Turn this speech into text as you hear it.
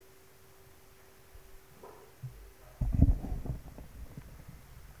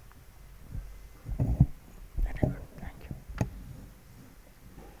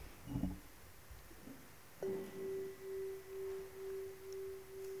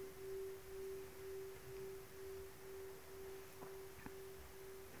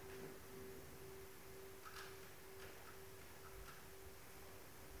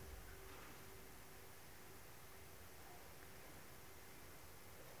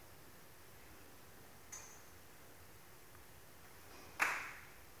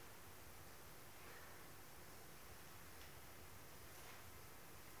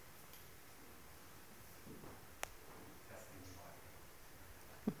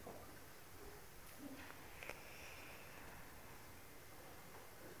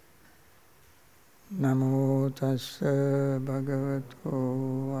Namo tassa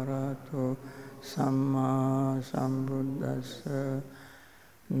bhagavato arahato samma sambuddhassa.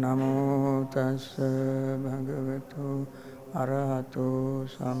 Namo tassa bhagavato arahato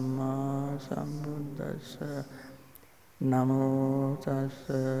samma sambuddhassa. Namo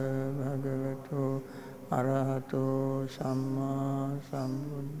tassa bhagavato arahato samma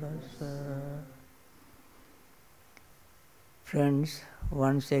sambuddhassa. Friends,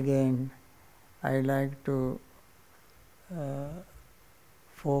 once again I like to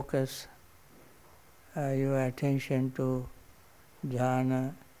focus your attention to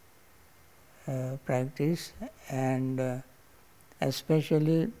Jhana practice, and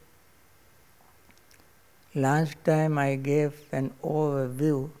especially last time I gave an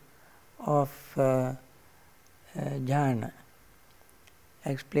overview of Jhana,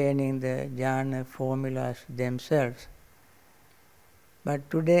 explaining the Jhana formulas themselves.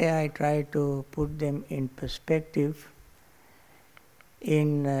 But today I try to put them in perspective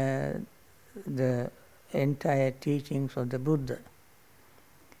in the entire teachings of the Buddha.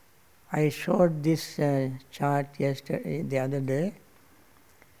 I showed this chart the other day.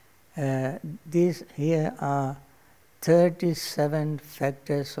 These here are 37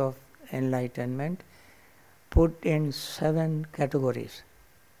 factors of enlightenment put in 7 categories.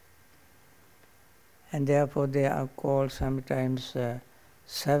 And therefore they are called sometimes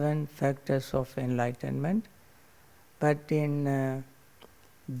 7 factors of enlightenment. But in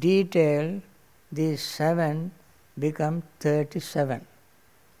detail, these 7 become 37.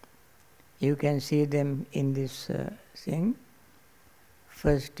 You can see them in this thing.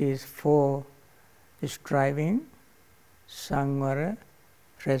 First is 4 striving, samvara,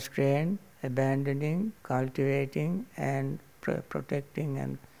 restraint, abandoning, cultivating, and protecting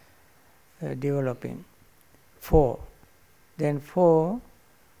and developing. 4. Then 4,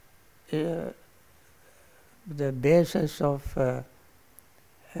 the basis of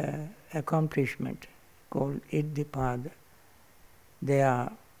accomplishment, called iddhipada. They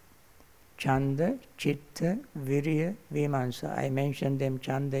are Chanda, Chitta, Virya, Vimamsa. I mentioned them.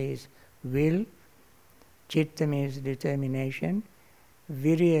 Chanda is will, Chitta means determination,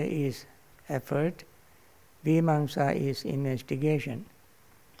 Virya is effort, Vimamsa is investigation.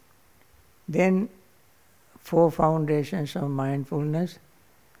 Then 4 foundations of mindfulness.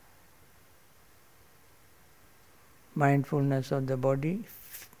 Mindfulness of the body,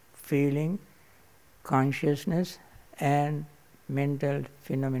 feeling, consciousness, and mental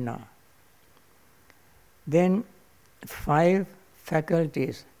phenomena. Then 5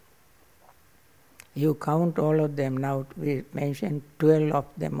 faculties. You count all of them. Now we mentioned 12 of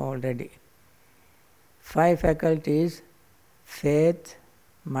them already. 5 faculties: faith,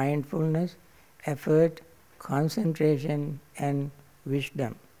 mindfulness, effort, concentration, and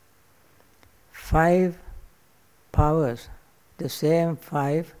wisdom. 5 powers, the same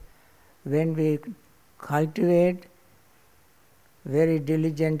 5, when we cultivate very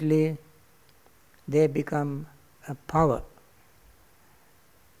diligently, they become a power.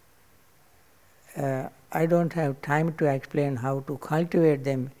 I don't have time to explain how to cultivate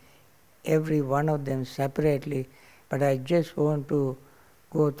them, every one of them separately, but I just want to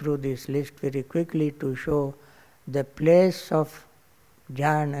go through this list very quickly to show the place of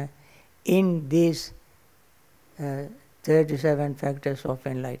jhana in these 37 factors of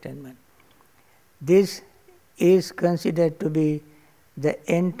enlightenment. This is considered to be the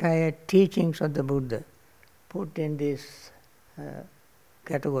entire teachings of the Buddha, put in these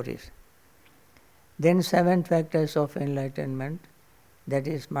categories. Then 7 factors of enlightenment, that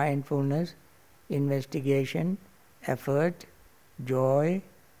is mindfulness, investigation, effort, joy,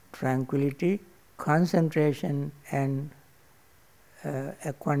 tranquility, concentration, and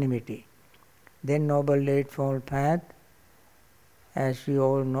equanimity. Then Noble Eightfold Path, as you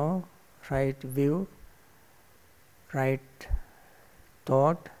all know, right view, right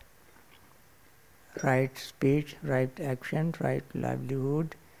thought, right speech, right action, right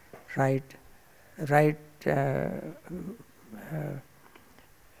livelihood, right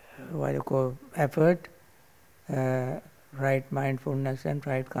effort, right mindfulness, and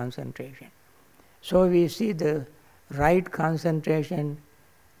right concentration. So we see the right concentration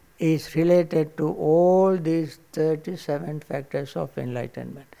is related to all these 37 factors of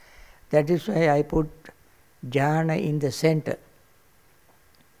enlightenment. That is why I put jhana in the center.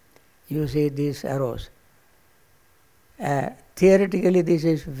 You see these arrows. Theoretically, this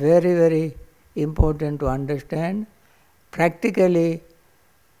is very, very important to understand. Practically,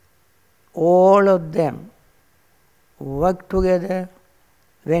 all of them work together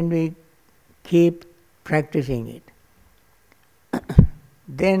when we keep practicing it.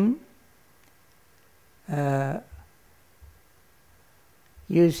 Then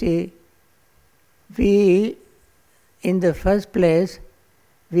You see, we, in the first place,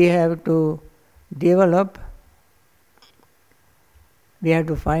 we have to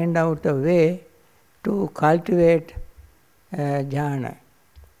find out a way to cultivate jhana.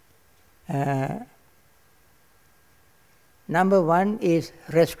 Number one is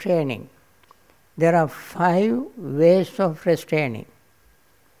restraining. There are 5 ways of restraining.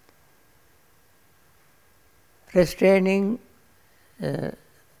 Restraining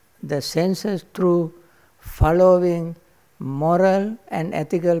the senses through following moral and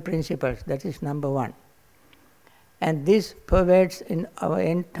ethical principles. That is number one. And this pervades in our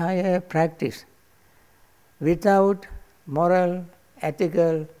entire practice. Without moral,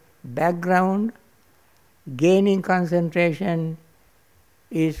 ethical background, gaining concentration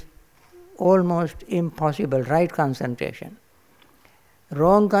is almost impossible, right concentration.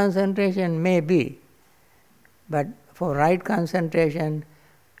 Wrong concentration may be, but for right concentration,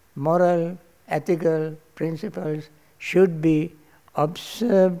 moral, ethical principles should be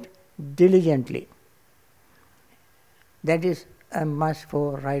observed diligently. That is a must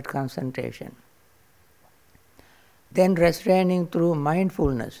for right concentration. Then restraining through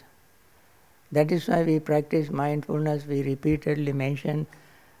mindfulness. That is why we practice mindfulness. We repeatedly mention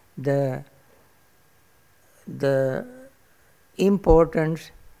the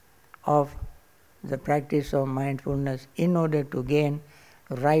importance of the practice of mindfulness in order to gain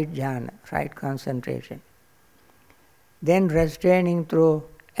right jhana, right concentration. Then restraining through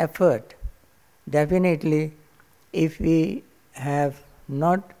effort. Definitely, if we have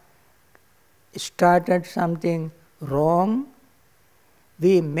not started something wrong,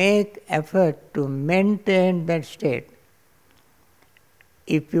 we make effort to maintain that state.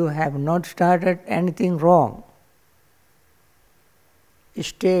 If you have not started anything wrong,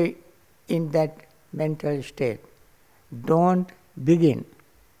 stay in that mental state. Don't begin.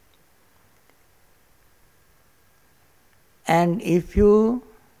 And if you,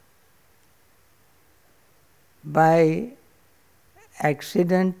 by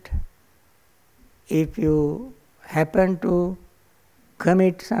accident, if you happen to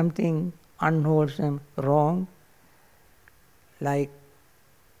commit something unwholesome, wrong, like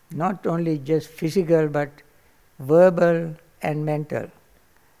not only just physical but verbal and mental,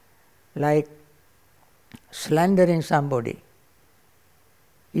 like slandering somebody,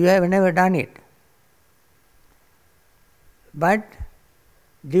 you have never done it. But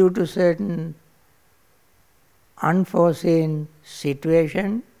due to certain unforeseen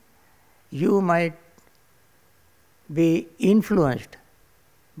situation, you might be influenced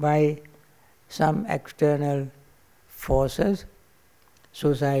by some external forces,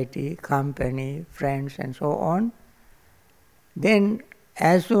 society, company, friends, and so on. Then,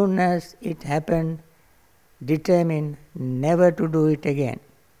 as soon as it happened, determine never to do it again.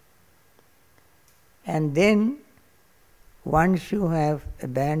 And then, once you have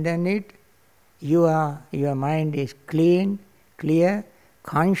abandoned it, your mind is clean, clear,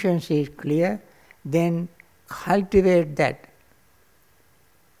 conscience is clear, then cultivate that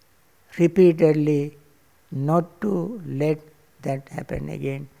repeatedly, not to let that happen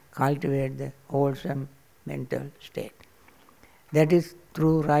again. Cultivate the wholesome mental state. That is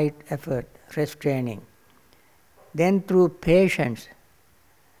through right effort, restraining. Then through patience.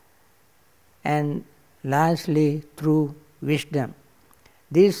 And lastly, through wisdom.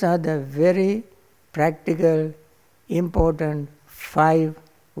 These are the very practical, important 5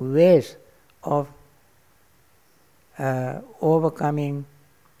 ways of overcoming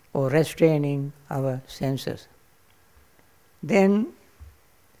or restraining our senses. Then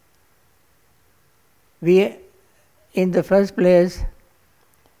in the first place,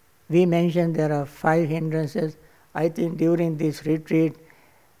 we mentioned there are 5 hindrances. I think during this retreat,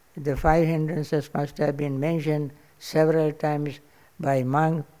 the 5 hindrances must have been mentioned several times by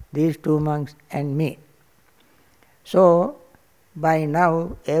monks, these 2 monks and me. So, by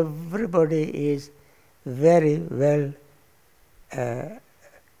now, everybody is very well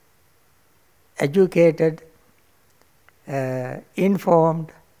educated,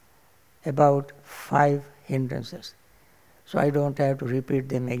 informed about 5 hindrances. So I don't have to repeat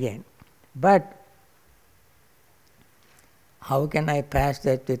them again. But how can I pass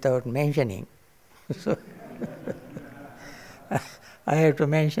that without mentioning? So I have to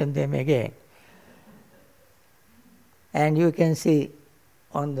mention them again. And you can see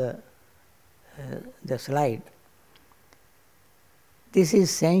on the slide, this is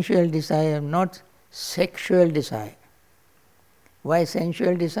sensual desire, not sexual desire. Why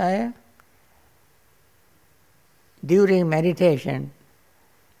sensual desire? During meditation,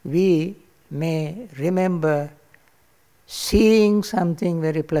 we may remember seeing something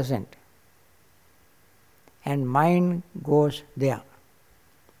very pleasant, and mind goes there.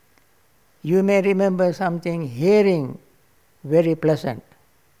 You may remember something hearing very pleasant,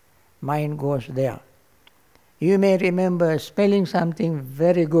 mind goes there. You may remember smelling something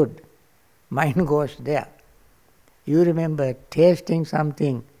very good, mind goes there. You remember tasting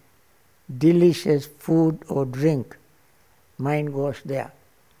something delicious food or drink, mind goes there.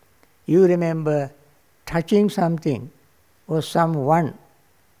 You remember touching something or someone,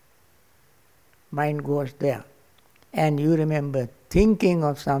 mind goes there. And you remember thinking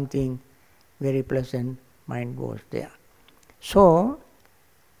of something very pleasant, mind goes there. So,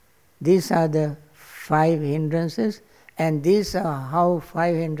 these are the 5 hindrances, and these are how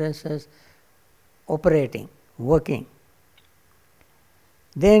 5 hindrances operating, working.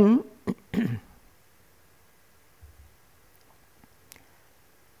 Then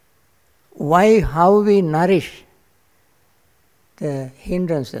how we nourish the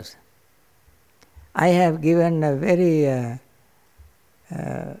hindrances. I have given a very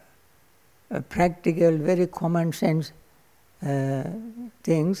practical, very common sense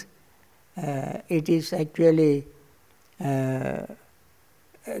things. It is actually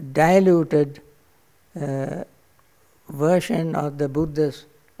diluted version of the Buddha's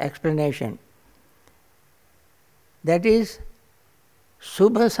explanation. That is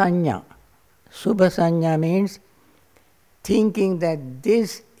Subha Sanya. Subha Sanya means thinking that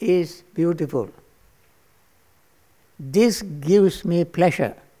this is beautiful. This gives me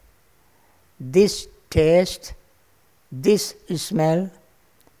pleasure. This taste, this smell,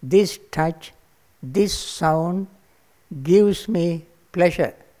 this touch, this sound gives me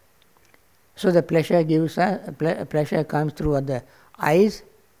pleasure. So the pleasure pleasure comes through the eyes,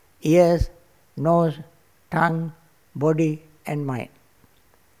 ears, nose, tongue, body and mind.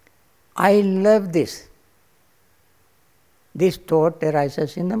 I love this. This thought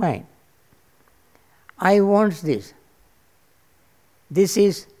arises in the mind. I want this. This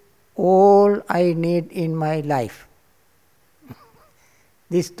is all I need in my life.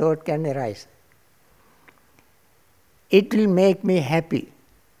 This thought can arise. It will make me happy.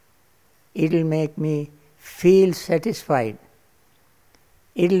 It will make me feel satisfied.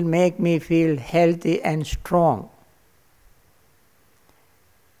 It will make me feel healthy and strong.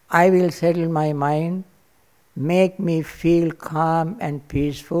 I will settle my mind, make me feel calm and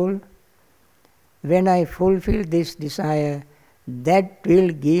peaceful. When I fulfill this desire, that will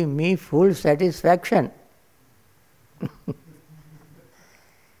give me full satisfaction.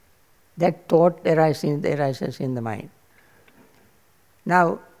 That thought arises in the mind.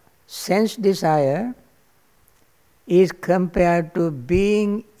 Now, sense desire is compared to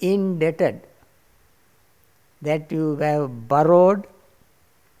being indebted, that you have borrowed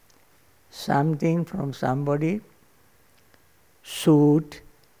something from somebody, suit,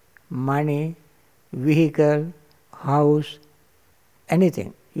 money, vehicle, house,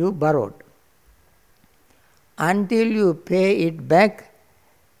 anything you borrowed. Until you pay it back,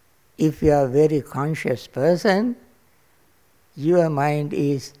 if you are a very conscious person, your mind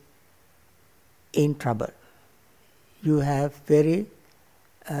is in trouble. You have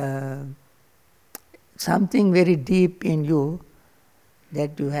something very deep in you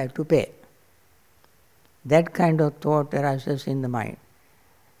that you have to pay. That kind of thought arises in the mind.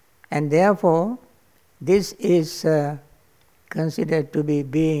 And therefore, this is considered to be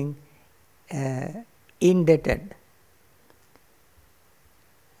being indebted.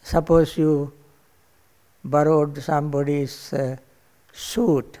 Suppose you borrowed somebody's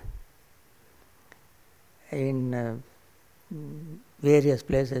suit in various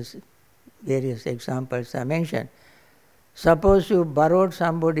places, various examples are mentioned. Suppose you borrowed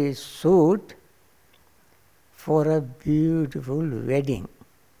somebody's suit for a beautiful wedding,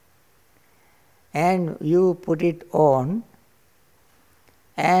 and you put it on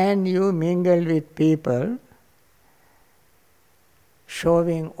and you mingle with people,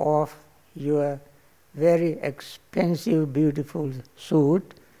 showing off your very expensive, beautiful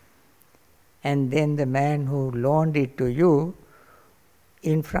suit, and then the man who loaned it to you,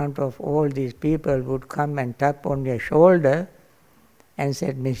 in front of all these people, would come and tap on your shoulder and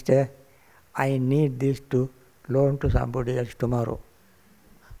said, "Mister, I need this to loan to somebody else tomorrow.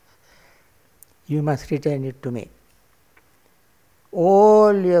 You must return it to me."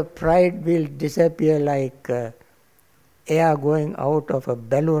 All your pride will disappear like air going out of a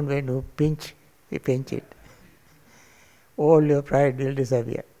balloon when you pinch it. All your pride will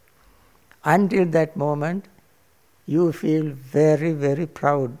disappear. Until that moment, you feel very, very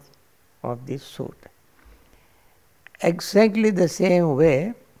proud of this suit. Exactly the same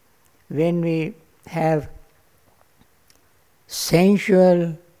way, when we have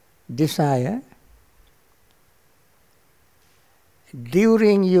sensual desire,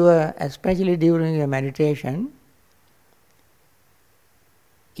 especially during your meditation,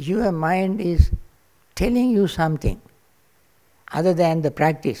 your mind is telling you something other than the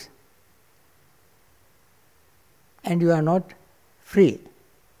practice, and you are not free.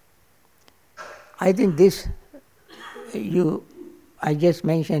 I think this I just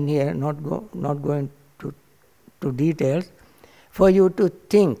mentioned here, not going to details, for you to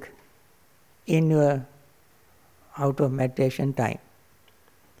think in your out of meditation time.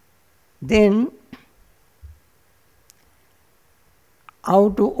 Then, how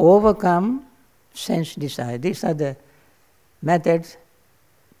to overcome sense desire. These are the methods.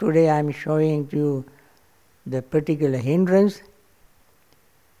 Today I am showing you the particular hindrance,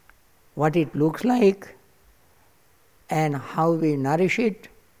 what it looks like, and how we nourish it,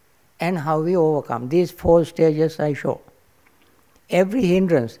 and how we overcome. These 4 stages I show. Every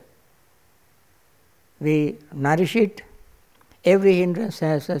hindrance, we nourish it. Every hindrance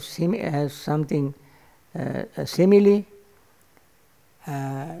has something, a simile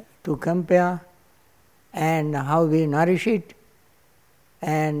to compare, and how we nourish it,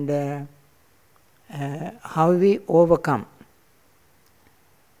 and how we overcome.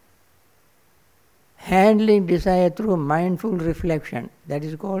 Handling desire through mindful reflection, that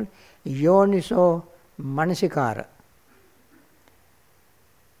is called yoniso manasikara.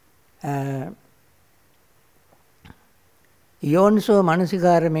 Yoniso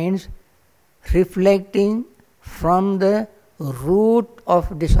manasikara means reflecting from the root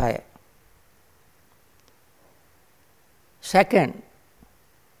of desire. Second,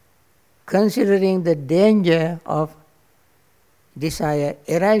 considering the danger of desire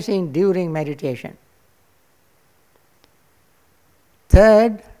arising during meditation.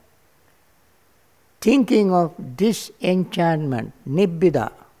 Third, thinking of disenchantment,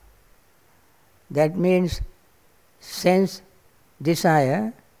 nibbida. That means sense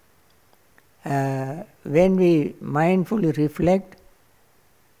desire. When we mindfully reflect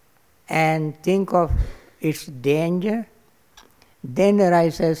and think of its danger, then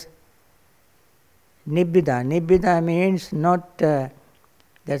arises nibbida. Nibbida means not,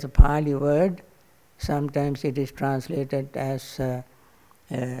 that's a Pali word, sometimes it is translated as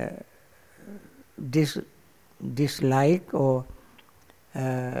dislike, or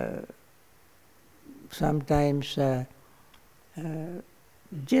sometimes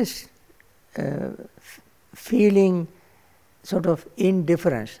just feeling sort of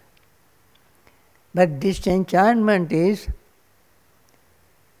indifference. But disenchantment is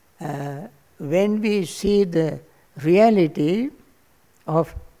when we see the reality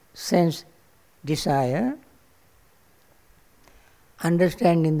of sense desire,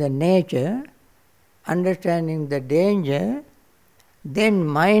 understanding the nature, understanding the danger, then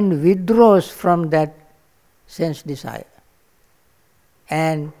mind withdraws from that sense desire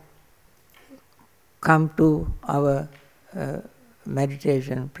and come to our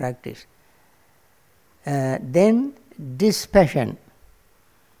meditation practice. Then dispassion.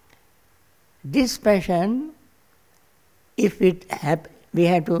 Dispassion, if we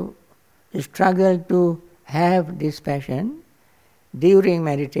have to struggle to have dispassion during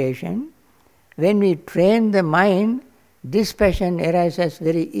meditation. When we train the mind, dispassion arises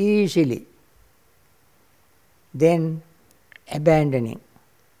very easily. Then abandoning.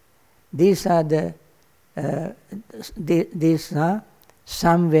 These are these are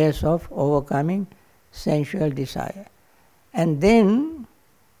some ways of overcoming sensual desire. And then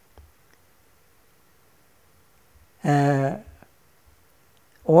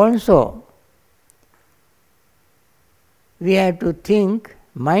also we have to think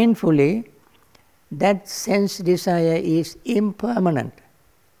mindfully that sense desire is impermanent.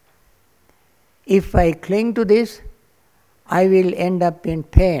 If I cling to this, I will end up in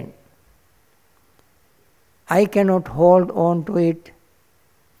pain. I cannot hold on to it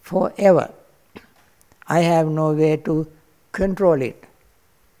forever. I have no way to control it.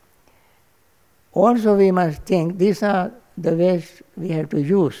 Also we must think, these are the ways we have to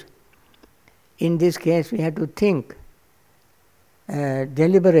use. In this case we have to think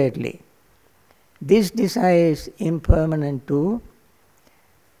deliberately. This desire is impermanent too.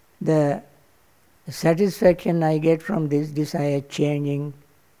 The satisfaction I get from this desire changing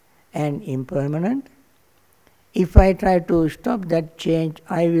and impermanent. If I try to stop that change,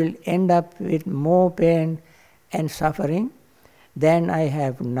 I will end up with more pain and suffering than I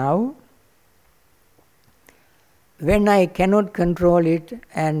have now. When I cannot control it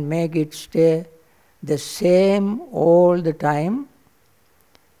and make it stay the same all the time,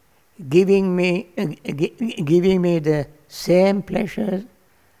 giving me the same pleasures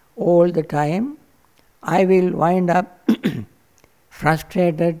all the time, I will wind up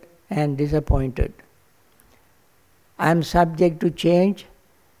frustrated and disappointed. I am subject to change.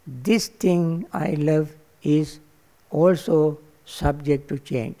 This thing I love is also subject to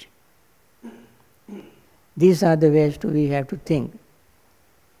change. These are the ways we have to think.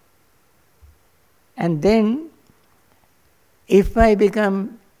 And then, if I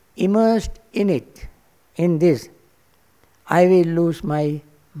become immersed in it, in this, I will lose my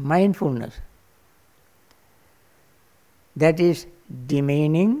mindfulness. That is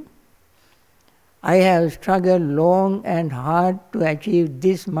demeaning. I have struggled long and hard to achieve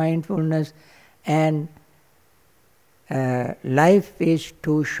this mindfulness, and life is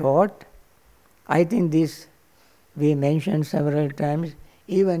too short. I think this we mentioned several times,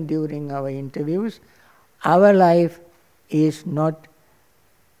 even during our interviews. Our life is not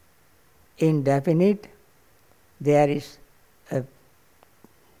indefinite. There is a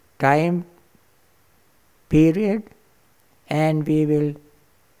time period, and we will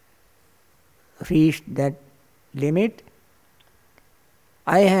reach that limit.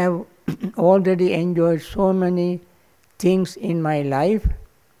 I have already enjoyed so many things in my life.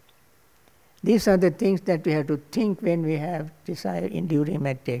 These are the things that we have to think when we have desire in during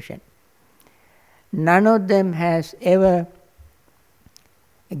meditation. None of them has ever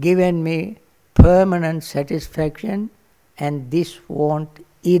given me permanent satisfaction, and this won't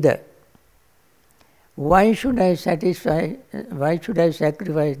either. Why should I sacrifice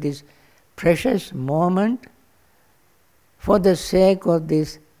this precious moment for the sake of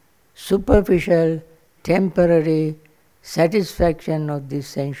this superficial, temporary satisfaction of these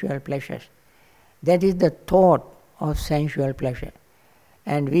sensual pleasures? That is the thought of sensual pleasure.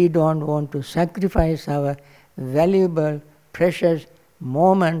 And we don't want to sacrifice our valuable, precious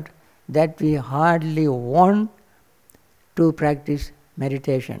moment that we hardly want to practice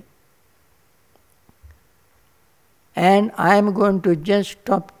meditation. And I am going to just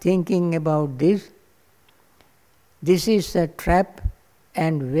stop thinking about this. This is a trap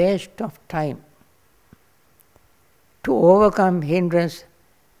and waste of time. To overcome hindrance,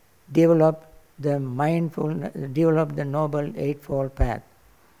 develop the mindfulness, develop the Noble Eightfold Path.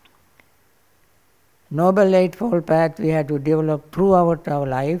 Noble Eightfold Path we have to develop throughout our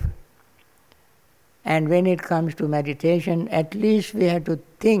life. And when it comes to meditation, at least we have to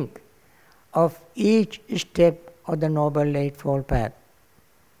think of each step of the Noble Eightfold Path.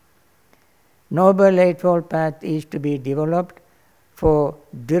 Noble Eightfold Path is to be developed for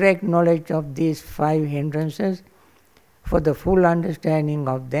direct knowledge of these 5 hindrances, for the full understanding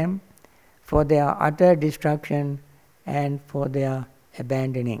of them, for their utter destruction, and for their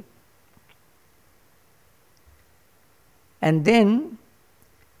abandoning. And then,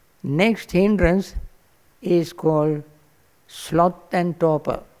 next hindrance is called sloth and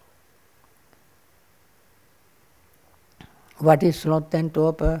torpor. What is sloth and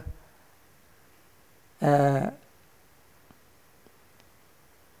torpor?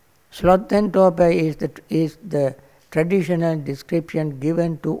 Sloth and torpor is the traditional description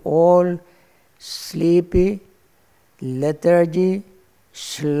given to all sleepy, lethargy,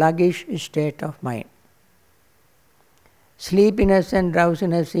 sluggish state of mind. Sleepiness and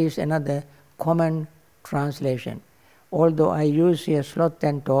drowsiness is another common translation. Although I use here sloth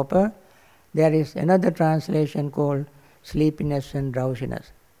and torpor, there is another translation called sleepiness and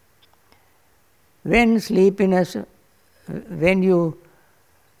drowsiness. When you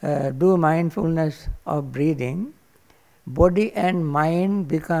do mindfulness of breathing, body and mind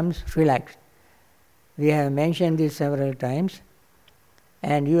becomes relaxed. We have mentioned this several times,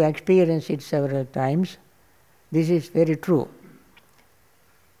 and you experience it several times. This is very true.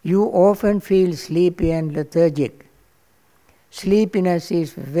 You often feel sleepy and lethargic. Sleepiness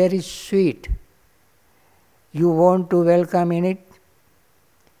is very sweet. You want to welcome in it,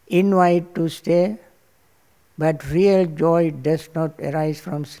 invite to stay, but real joy does not arise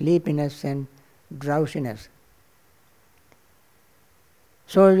from sleepiness and drowsiness.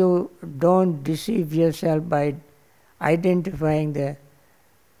 So you don't deceive yourself by identifying the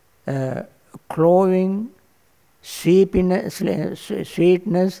cloying sweetness,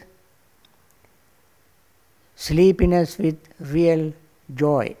 sleepiness with real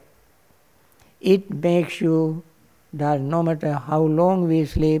joy. It makes you that no matter how long we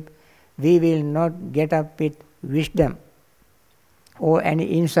sleep, we will not get up with wisdom or any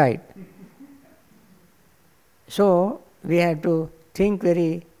insight. So we have to think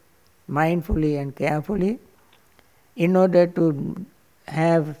very mindfully and carefully in order to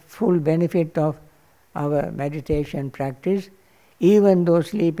have full benefit of our meditation practice. Even though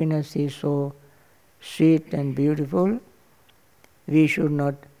sleepiness is so sweet and beautiful, we should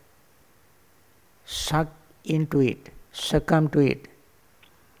not suck into it, succumb to it.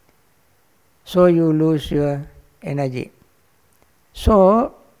 So you lose your energy.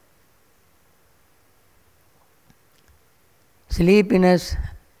 So, sleepiness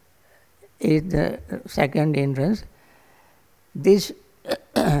is the second hindrance. This,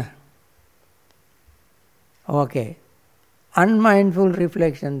 okay, unmindful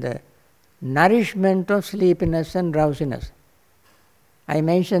reflection, the nourishment of sleepiness and drowsiness. I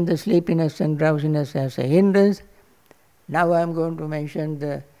mentioned the sleepiness and drowsiness as a hindrance. Now I am going to mention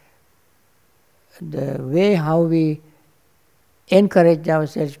the way how we encourage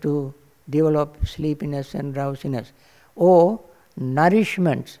ourselves to develop sleepiness and drowsiness, or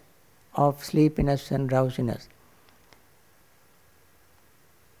nourishments of sleepiness and drowsiness.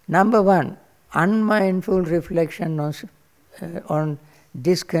 Number one, unmindful reflection on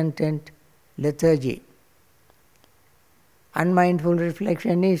discontent lethargy. Unmindful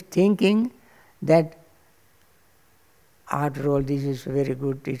reflection is thinking that after all this is very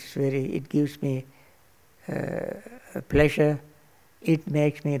good, it gives me pleasure, it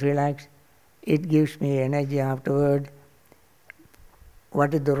makes me relax, it gives me energy afterward.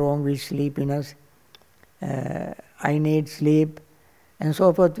 What is the wrong with sleepiness? I need sleep, and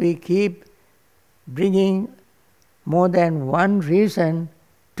so forth. We keep bringing more than one reason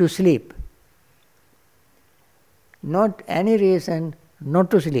to sleep. Not any reason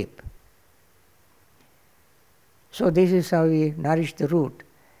not to sleep. So this is how we nourish the root.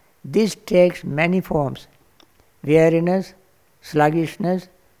 This takes many forms: weariness, sluggishness,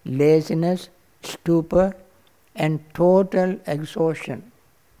 laziness, stupor, and total exhaustion.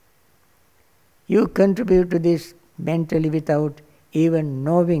 You contribute to this mentally without even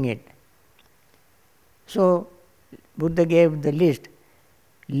knowing it. So Buddha gave the list: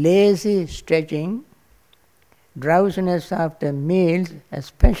 lazy stretching, drowsiness after meals,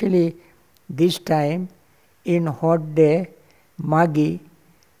 especially this time in hot day, muggy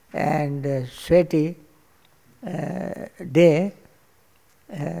and sweaty day,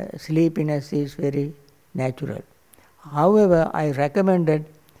 sleepiness is very natural. However, I recommended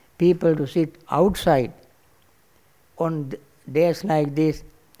people to sit outside on days like this,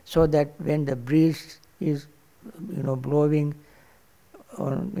 so that when the breeze is blowing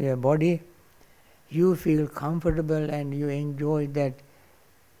on your body, you feel comfortable and you enjoy that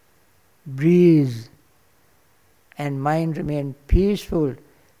breeze, and mind remain peaceful.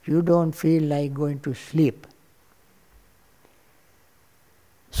 You don't feel like going to sleep.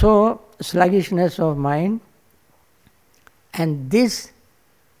 So, sluggishness of mind, and this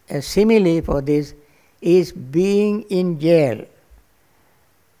simile for this is being in jail.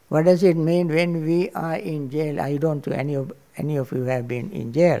 What does it mean when we are in jail? I don't know any of you have been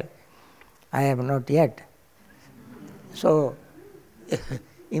in jail. I have not yet. So,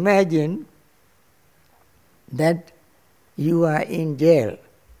 imagine that you are in jail.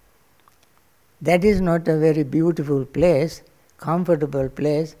 That is not a very beautiful place, comfortable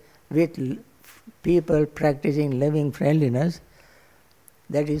place with people practicing loving friendliness.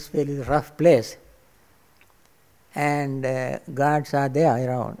 That is very rough place. And guards are there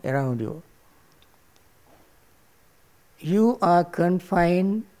around you. You are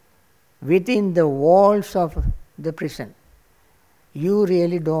confined within the walls of the prison. You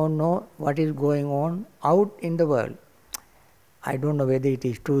really don't know what is going on out in the world. I don't know whether it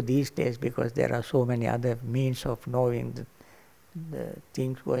is true these days, because there are so many other means of knowing the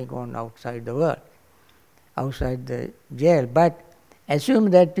things going on outside the world, outside the jail. But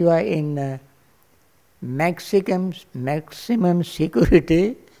assume that you are in maximum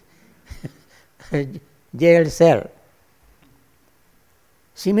security jail cell.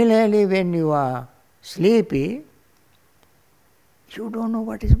 Similarly, when you are sleepy, you don't know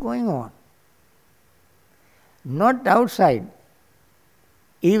what is going on. Not outside.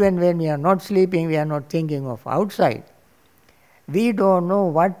 Even when we are not sleeping, we are not thinking of outside. We don't know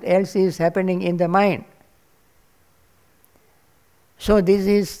what else is happening in the mind. So this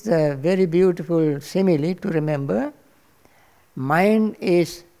is a very beautiful simile to remember. Mind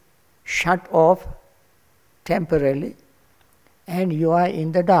is shut off temporarily, and you are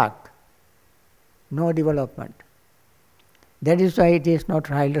in the dark. No development. That is why it is not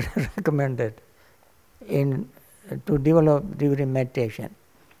highly recommended to develop during meditation.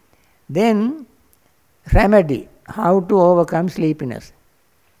 Then, remedy, how to overcome sleepiness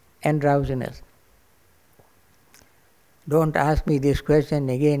and drowsiness. Don't ask me this question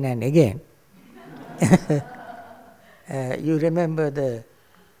again and again. You remember the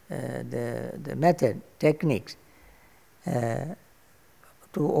method, techniques.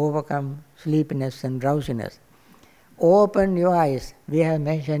 to overcome sleepiness and drowsiness. Open your eyes. We have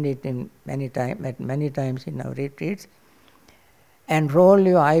mentioned it many times in our retreats. And roll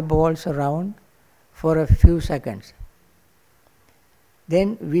your eyeballs around for a few seconds.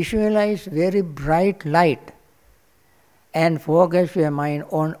 Then visualize very bright light and focus your mind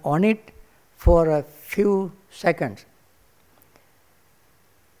on it for a few seconds.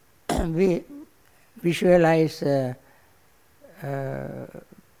 We visualize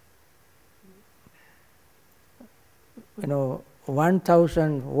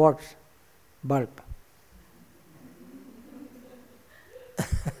 1000 watts bulb.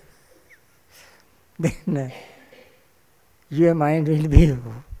 Then your mind will be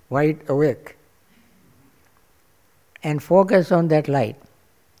wide awake and focus on that light.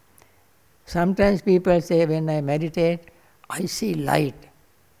 Sometimes people say, when I meditate, I see light.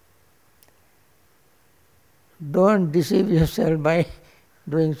 Don't deceive yourself by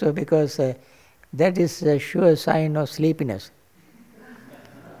doing so, because that is a sure sign of sleepiness.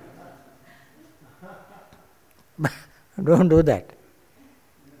 Don't do that.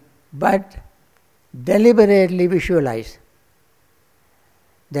 But deliberately visualize.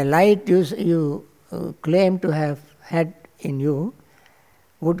 The light you claim to have had in you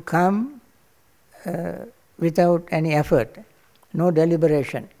would come without any effort, no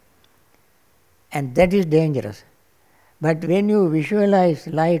deliberation. And that is dangerous. But when you visualize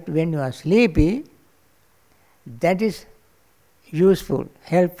light when you are sleepy, that is useful,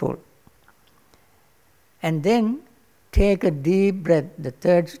 helpful. And then take a deep breath, the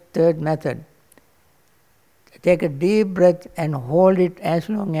third method. Take a deep breath and hold it as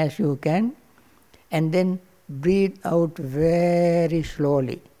long as you can, and then breathe out very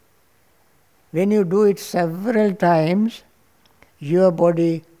slowly. When you do it several times, your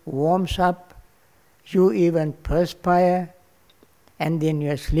body warms up, you even perspire, and then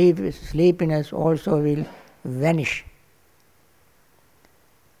your sleepiness also will vanish.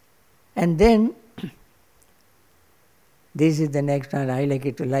 And then, this is the next one, I like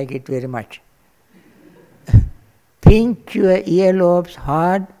it very much. Pinch your earlobes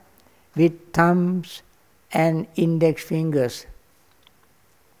hard with thumbs and index fingers.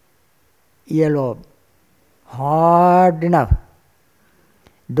 Earlobe. Hard enough.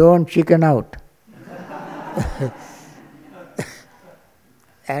 Don't chicken out.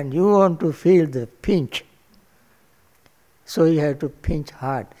 And you want to feel the pinch. So you have to pinch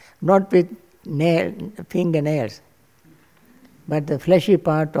hard. Not with fingernails, but the fleshy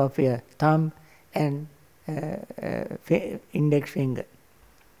part of your thumb and index finger.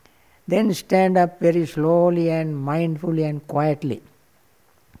 Then stand up very slowly and mindfully and quietly,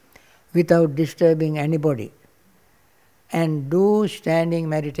 without disturbing anybody, and do standing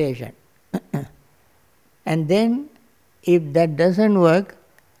meditation. And then, if that doesn't work,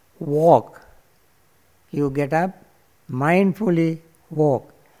 walk. You get up, mindfully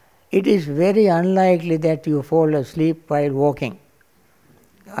walk. It is very unlikely that you fall asleep while walking,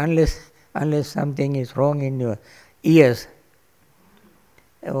 unless something is wrong in your ears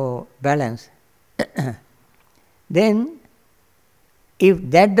or balance. Then, if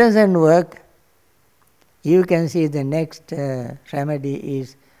that doesn't work, you can see the next remedy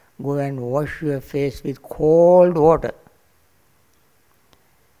is go and wash your face with cold water.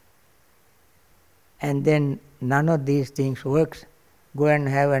 And then none of these things works, go and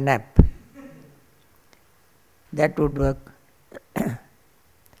have a nap. That would work.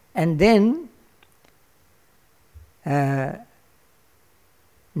 And then,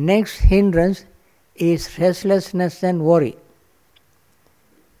 next hindrance is restlessness and worry.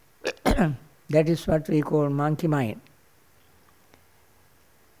 That is what we call monkey mind.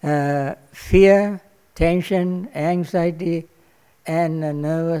 Fear, tension, anxiety, and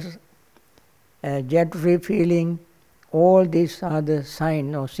nervous, jittery feeling, all these are the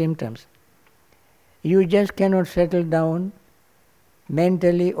signs or symptoms. You just cannot settle down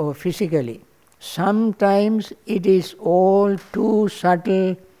mentally or physically. Sometimes it is all too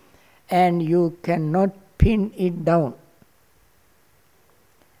subtle and you cannot pin it down.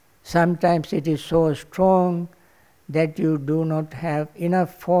 Sometimes it is so strong that you do not have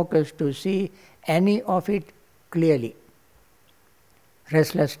enough focus to see any of it clearly.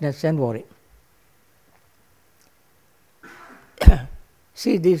 Restlessness and worry.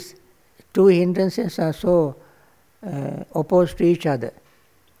 See, these two hindrances are so opposed to each other.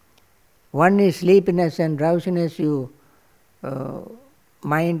 One is sleepiness and drowsiness. Your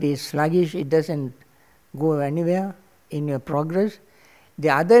mind is sluggish, it doesn't go anywhere in your progress. The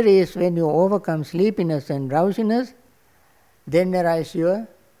other is when you overcome sleepiness and drowsiness, then arise your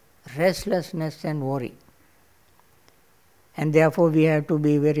restlessness and worry. And therefore we have to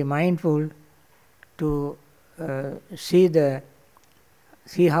be very mindful to see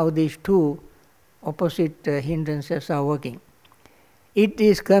how these two opposite hindrances are working. It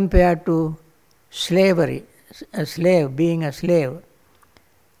is compared to slavery, a slave, being a slave.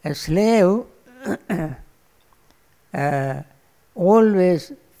 A slave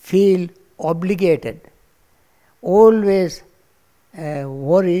always feel obligated, always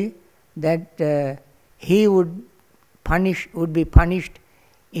worry that he would be punished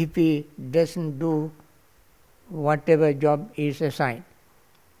if he doesn't do whatever job is assigned,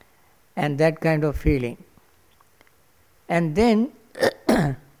 and that kind of feeling. And then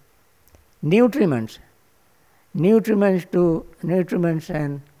nutriments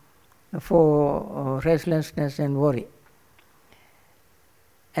and for restlessness and worry.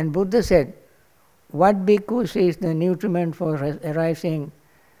 And Buddha said, what bhikkhus is the nutriment for the arising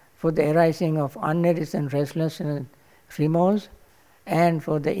of unarisen restlessness and remorse, and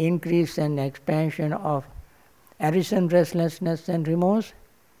for the increase and expansion of arisen restlessness and remorse?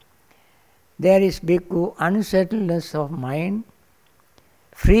 There is bhikkhu unsettledness of mind,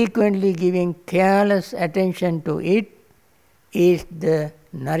 frequently giving careless attention to it is the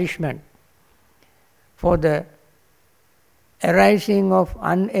nourishment. For the arising of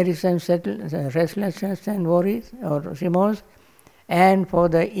unarisen restlessness and worries or remorse, and for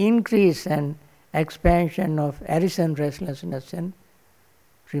the increase and expansion of arisen restlessness and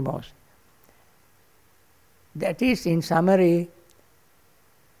remorse. That is, in summary,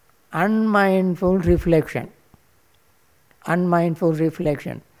 unmindful reflection. Ayoniso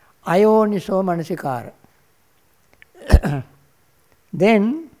manasikara.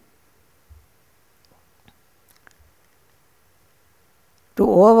 Then, to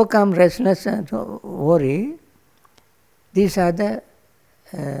overcome restlessness and worry, these are the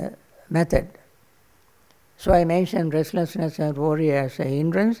method. So I mentioned restlessness and worry as a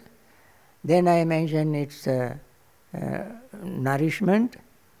hindrance. Then I mentioned its nourishment.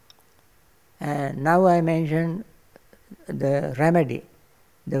 And now I mention the remedy,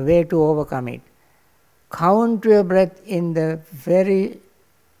 the way to overcome it. Count your breath in the very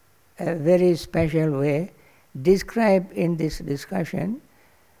special way described in this discussion.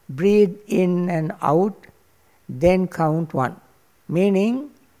 Breathe in and out, then count 1. Meaning,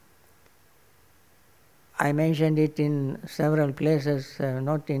 I mentioned it in several places,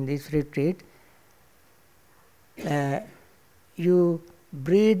 not in this retreat. You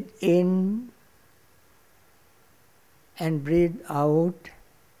breathe in and breathe out,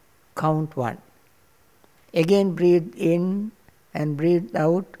 count 1. Again breathe in and breathe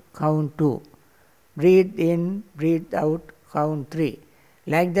out, count 2. Breathe in, breathe out, count 3.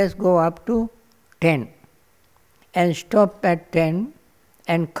 Like this go up to 10. And stop at 10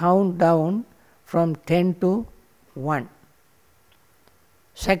 and count down from 10 to 1.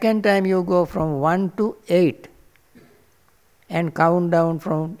 Second time you go from 1 to 8 and count down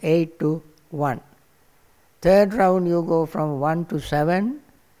from 8 to 1. Third round you go from 1 to 7,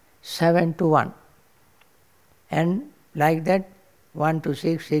 7 to 1. And like that, 1 to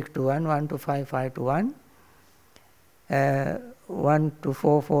 6, 6 to 1, 1 to 5, 5 to 1, 1 to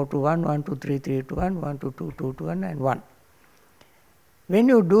 4, 4 to 1, 1 to 3, 3 to 1, 1 to 2, 2 to 1, and 1. When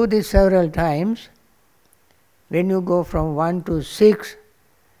you do this several times, when you go from 1 to 6,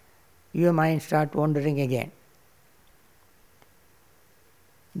 your mind starts wandering again.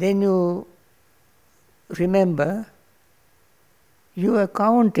 Then you remember you are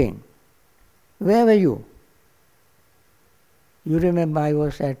counting. Where were you? You remember I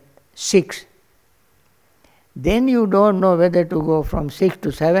was at 6. Then you don't know whether to go from 6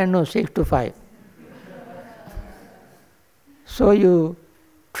 to 7 or 6 to 5. So you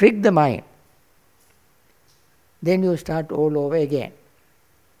trick the mind. Then you start all over again.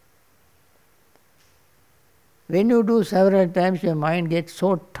 When you do several times, your mind gets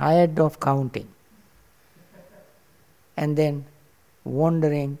so tired of counting. And then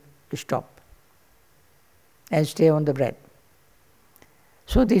wandering, to stop and stay on the breath.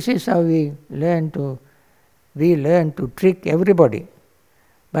 So this is how we learn to trick everybody,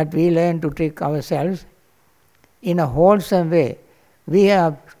 but we learn to trick ourselves in a wholesome way. We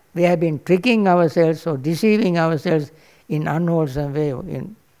have been tricking ourselves or deceiving ourselves in unwholesome way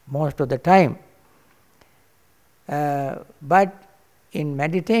in most of the time. But in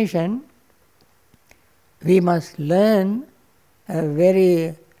meditation, we must learn a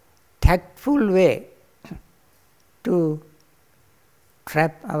very tactful way to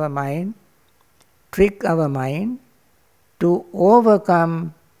trap our mind, trick our mind to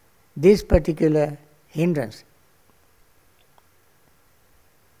overcome this particular hindrance.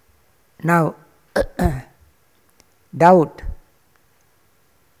 Now, Doubt.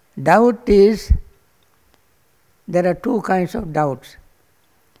 Doubt is, there are two kinds of doubts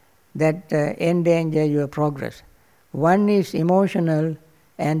that endanger your progress. One is emotional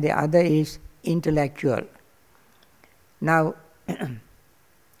and the other is intellectual. Now,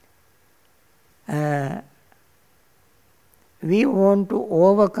 we want to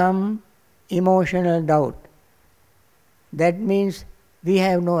overcome emotional doubt. That means we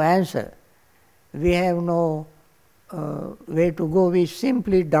have no answer. We have no way to go. We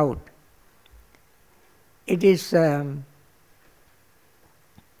simply doubt. It is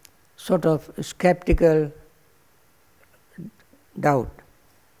sort of skeptical doubt.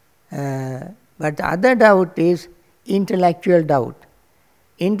 But the other doubt is intellectual doubt.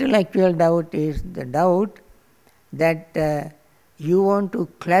 Intellectual doubt is the doubt that you want to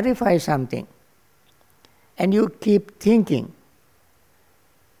clarify something and you keep thinking.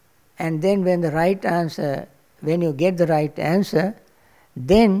 And then when you get the right answer,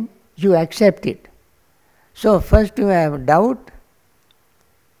 then you accept it. So first you have doubt,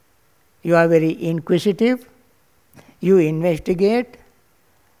 you are very inquisitive, you investigate,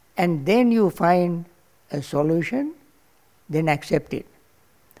 and then you find a solution, then accept it.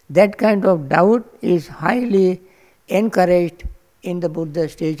 That kind of doubt is highly encouraged in the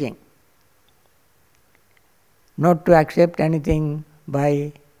Buddha's teaching. Not to accept anything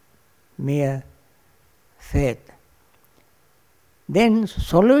by mere faith. Then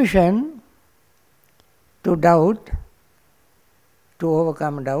solution to doubt, to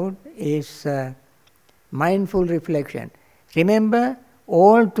overcome doubt, is mindful reflection. Remember,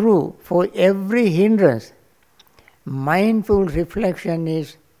 all through, for every hindrance, mindful reflection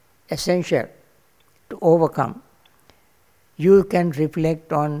is essential to overcome. You can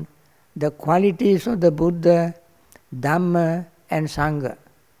reflect on the qualities of the Buddha, Dhamma and Sangha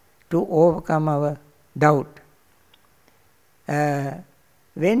to overcome our doubt.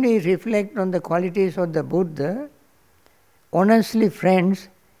 When we reflect on the qualities of the Buddha, honestly, friends,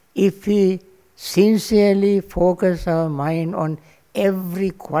 if we sincerely focus our mind on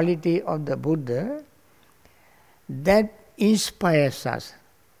every quality of the Buddha, that inspires us.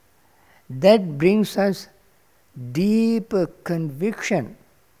 That brings us deep conviction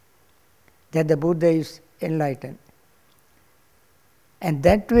that the Buddha is enlightened. And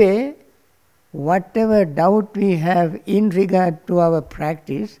that way, whatever doubt we have in regard to our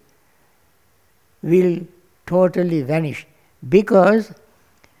practice will totally vanish, because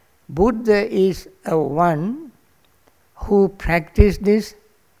Buddha is a one who practiced this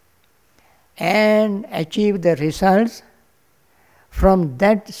and achieved the results. From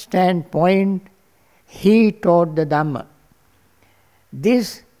that standpoint, he taught the Dhamma.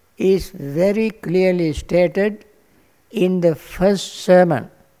 This is very clearly stated in the first sermon.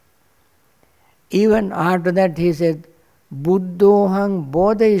 Even after that he said, Buddhohang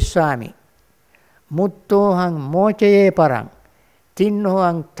bodhisami, muttohang mochaye parang,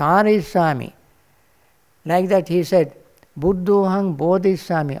 tinnohang tarisami. Like that he said, Buddhohang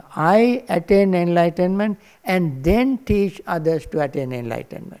bodhisami, I attain enlightenment and then teach others to attain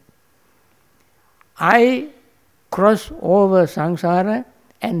enlightenment. I cross over samsara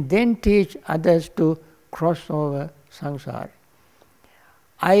and then teach others to cross over samsara.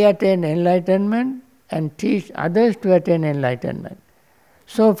 I attain enlightenment and teach others to attain enlightenment.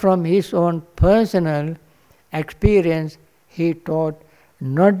 So from his own personal experience, he taught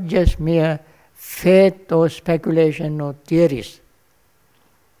not just mere faith or speculation or theories.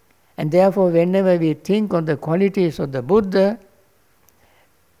 And therefore, whenever we think of the qualities of the Buddha,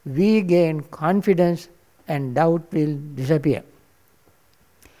 we gain confidence and doubt will disappear.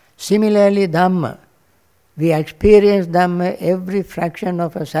 Similarly, Dhamma. We experience Dhamma every fraction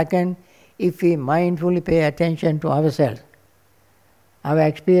of a second if we mindfully pay attention to ourselves, our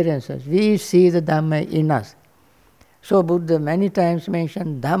experiences. We see the Dhamma in us. So Buddha many times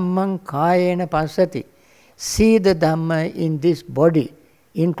mentioned Dhammang kayena passati. See the Dhamma in this body,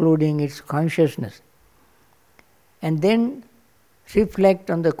 including its consciousness. And then reflect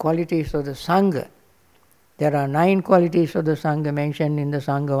on the qualities of the Sangha. There are 9 qualities of the Sangha mentioned in the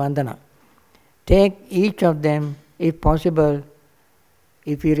Sangha Vandana. Take each of them, if possible,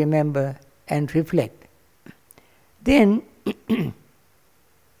 if you remember, and reflect. Then,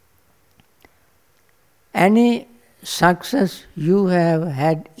 any success you have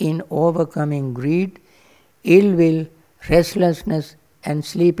had in overcoming greed, ill will, restlessness and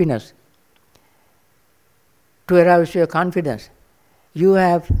sleepiness to arouse your confidence. You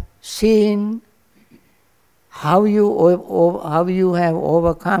have seen how you have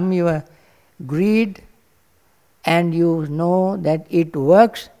overcome your greed, and you know that it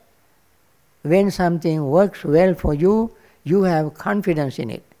works, when something works well for you, you have confidence in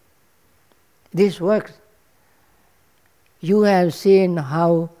it. This works. You have seen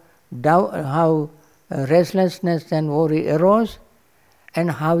how restlessness and worry arose and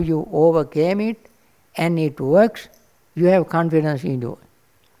how you overcame it, and it works. You have confidence in you.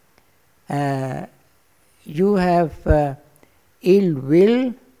 You have ill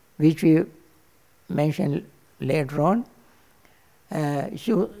will, which we mentioned later on.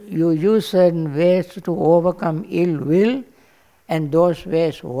 You use certain ways to overcome ill will, and those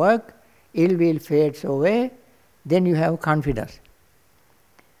ways work. Ill will fades away, then you have confidence.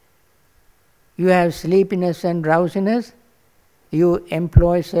 You have sleepiness and drowsiness, you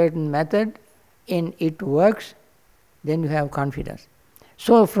employ certain method, and it works, then you have confidence.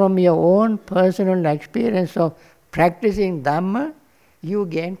 So from your own personal experience of practicing Dhamma, you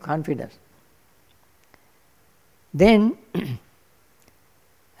gain confidence. Then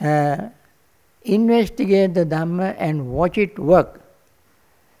investigate the Dhamma and watch it work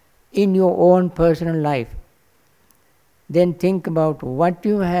in your own personal life. Then think about what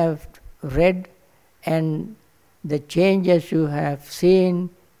you have read and the changes you have seen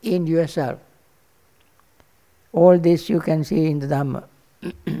in yourself. All this you can see in the Dhamma.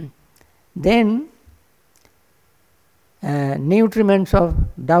 Then nutriments of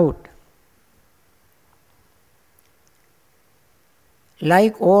doubt.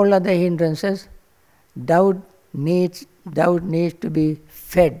 Like all other hindrances, doubt needs to be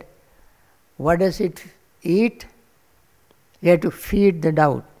fed. What does it eat? You have to feed the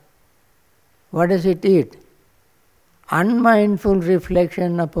doubt. What does it eat? Unmindful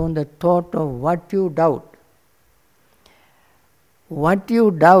reflection upon the thought of what you doubt. What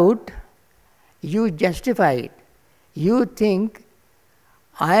you doubt, you justify it. You think,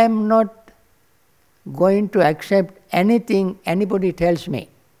 I am not going to accept anything anybody tells me.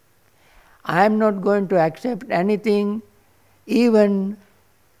 I am not going to accept anything even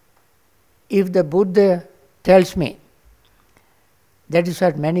if the Buddha tells me. That is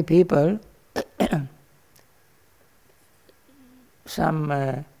what many people,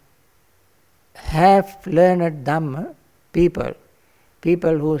 some half-learned Dhamma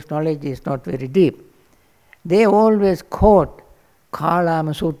people whose knowledge is not very deep, they always quote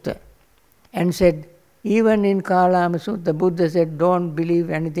Kalama Sutta and said, even in Kalama Sutta, Buddha said, don't believe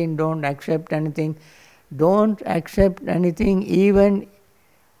anything, don't accept anything, don't accept anything even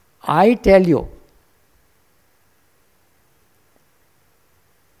I tell you.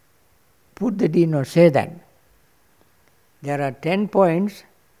 Buddha did not say that. There are 10 points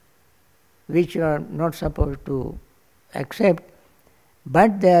which you are not supposed to accept,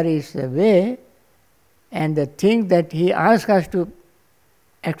 but there is a way and the thing that he asks us to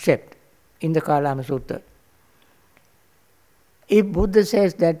accept in the Kalama Sutta. If Buddha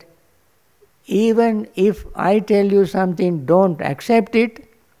says that even if I tell you something, don't accept it,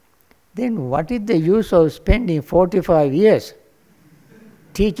 then what is the use of spending 45 years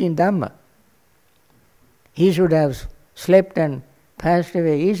teaching Dhamma? He should have slept and passed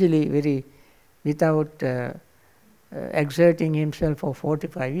away easily, without exerting himself for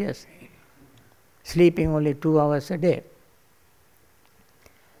 45 years, sleeping only 2 hours a day.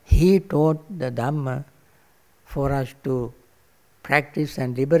 He taught the Dhamma for us to practice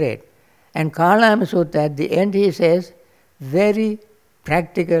and liberate. And Kalama Sutta, at the end he says, very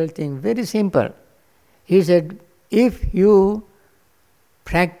practical thing, very simple. He said, if you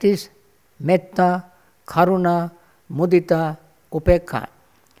practice metta, karuna, mudita, upekha,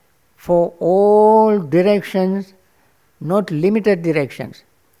 for all directions, not limited directions.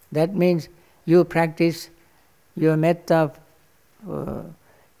 That means you practice your metta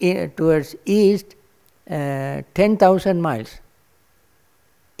towards east 10,000 miles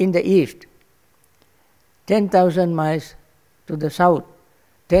in the east, 10,000 miles to the south,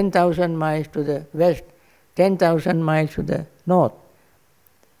 10,000 miles to the west, 10,000 miles to the north,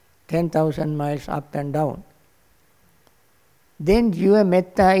 10,000 miles up and down. Then your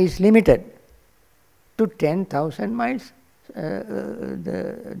metta is limited to 10,000 miles,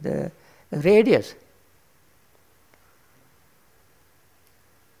 the radius.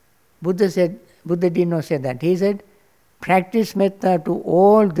 Buddha did not say that. He said, practice metta to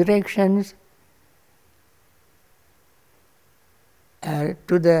all directions to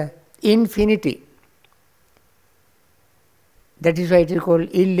the infinity. That is why it is called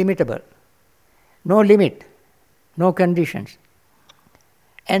illimitable. No limit, no conditions.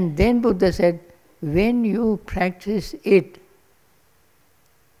 And then Buddha said, when you practice it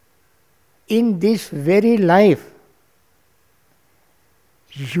in this very life,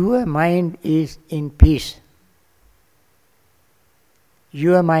 your mind is in peace.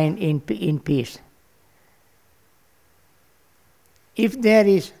 your mind in peace. If there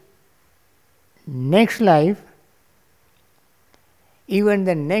is next life, even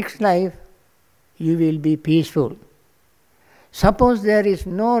the next life you will be peaceful. Suppose there is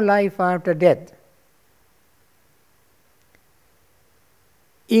no life after death.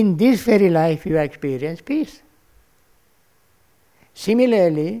 In this very life you experience peace.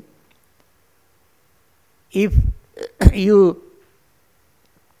 Similarly, if you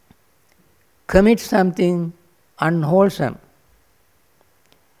commit something unwholesome,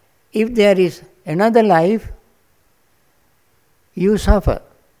 if there is another life, you suffer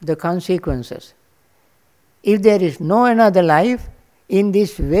the consequences. If there is no another life, in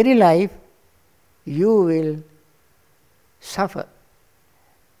this very life, you will suffer.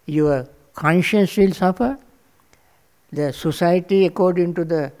 Your conscience will suffer. The society, according to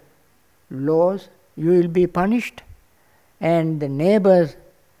the laws, you will be punished. And the neighbors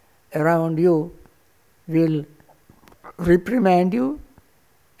around you will reprimand you,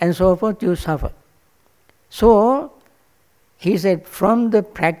 and so forth, you suffer. So, he said, from the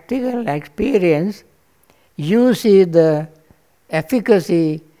practical experience, you see the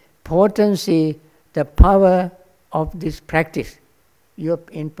efficacy, potency, the power of this practice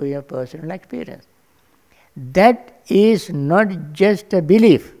in your personal experience. That is not just a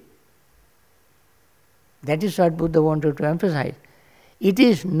belief. That is what Buddha wanted to emphasize. It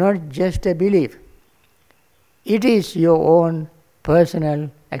is not just a belief. It is your own personal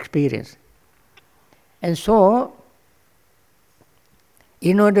experience. And so,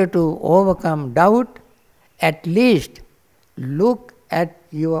 in order to overcome doubt, at least look at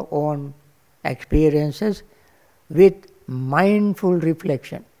your own experiences with mindful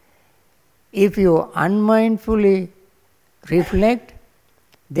reflection. If you unmindfully reflect,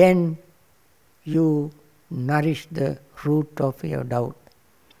 then you nourish the root of your doubt.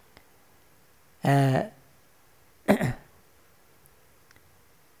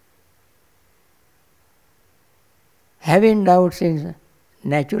 Having doubts is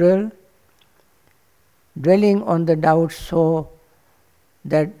natural. Dwelling on the doubts so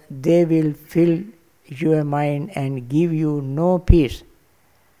that they will fill your mind and give you no peace,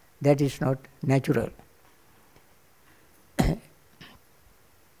 that is not natural.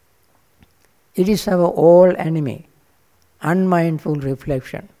 It is our all enemy, unmindful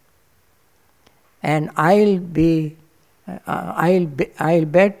reflection. And I'll bet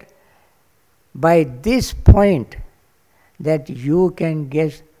by this point that you can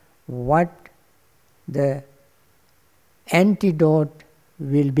guess what the antidote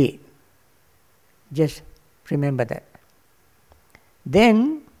will be. Just remember that.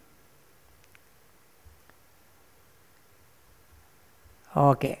 Then,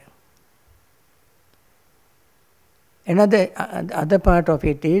 okay. Other part of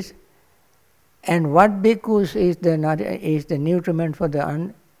it is, and what bhikkhus is the nutriment for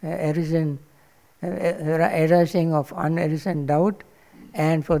the arising of unarisen doubt,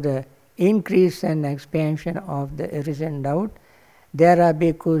 and for the increase and expansion of the arisen doubt. There are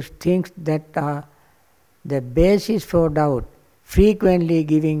bhikkhus things that are the basis for doubt. Frequently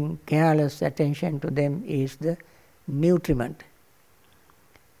giving careless attention to them is the nutriment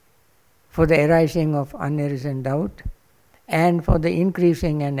for the arising of unarisen doubt and for the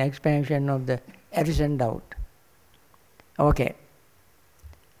increasing and expansion of the arisen doubt. Okay.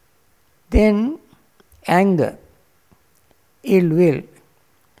 Then anger, ill will.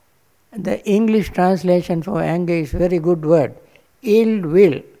 The English translation for anger is very good word. Ill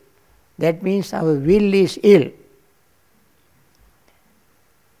will. That means our will is ill.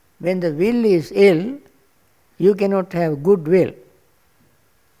 When the will is ill, you cannot have good will.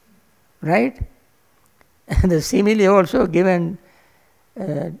 Right? The simile also given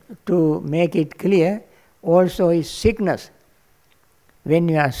to make it clear also is sickness. When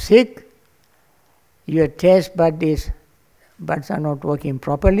you are sick, your taste buds are not working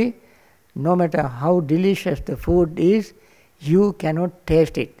properly. No matter how delicious the food is, you cannot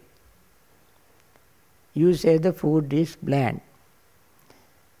taste it. You say the food is bland.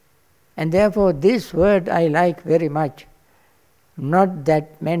 And therefore this word I like very much. Not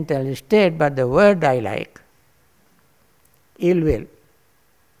that mental state, but the word I like. Ill will.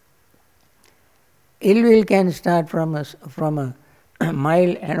 Ill will can start from a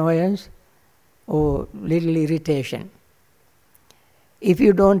mild annoyance or little irritation. If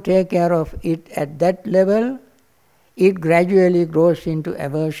you don't take care of it at that level, it gradually grows into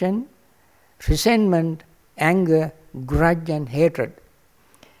aversion, resentment, anger, grudge and hatred.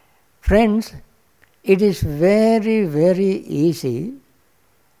 Friends, it is very, very easy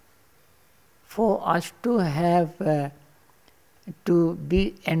for us to have to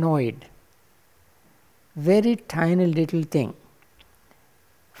be annoyed. Very tiny little thing.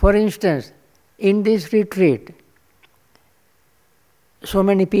 For instance, in this retreat, so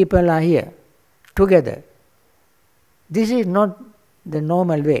many people are here together. This is not the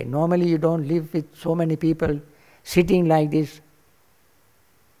normal way. Normally you don't live with so many people sitting like this,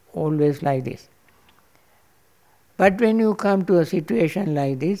 always like this. But when you come to a situation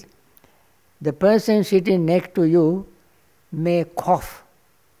like this, the person sitting next to you may cough,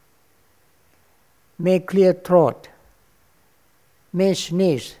 may clear throat, may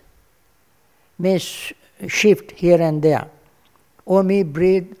sneeze, may shift here and there, or may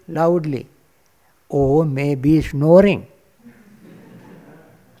breathe loudly, or may be snoring.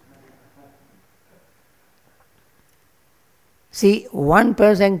 See, one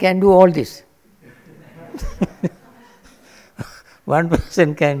person can do all this. One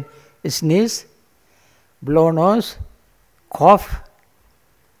person can sneeze, blow nose, cough,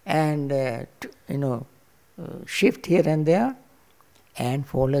 and shift here and there, and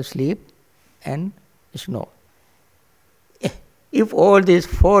fall asleep and snore. If all these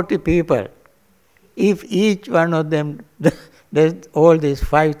 40 people, if each one of them does all these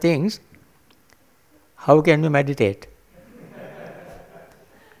 5 things, how can you meditate?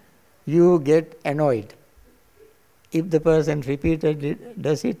 You get annoyed. If the person repeatedly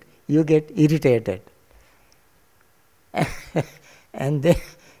does it, you get irritated.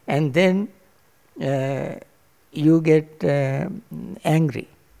 and then you get angry.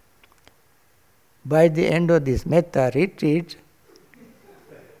 By the end of this metta retreat,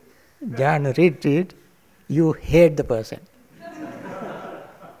 Jhana retreat, you hate the person.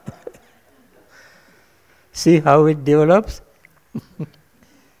 See how it develops?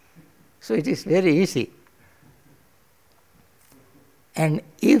 So it is very easy. And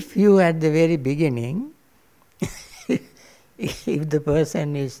if you at the very beginning, if the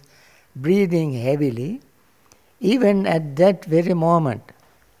person is breathing heavily, even at that very moment,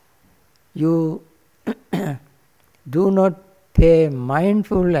 you do not pay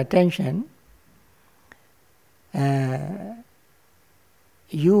mindful attention,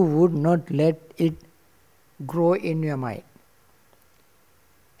 you would not let it grow in your mind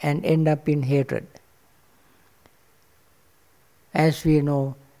and end up in hatred. As we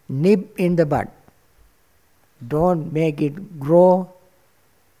know, nip in the bud. Don't make it grow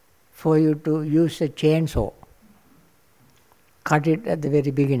for you to use a chainsaw. Cut it at the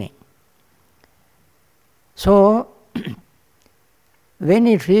very beginning. So, when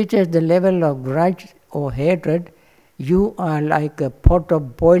it reaches the level of grudge or hatred, you are like a pot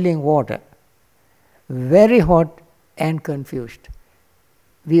of boiling water, very hot and confused.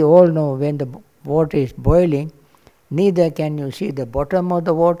 We all know when the water is boiling, neither can you see the bottom of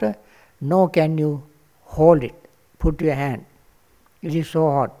the water, nor can you hold it, put your hand. It is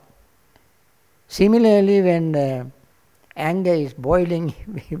so hot. Similarly, when anger is boiling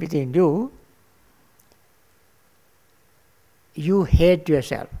within you, you hate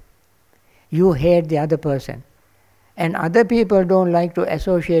yourself. You hate the other person. And other people don't like to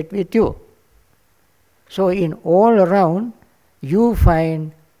associate with you. So in all around, you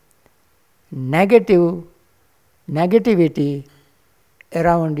find negativity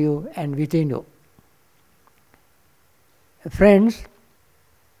around you and within you. Friends,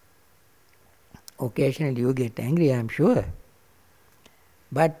 occasionally you get angry, I am sure.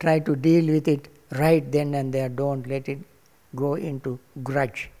 But try to deal with it right then and there. Don't let it go into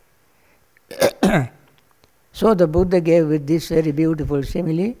grudge. So the Buddha gave with this very beautiful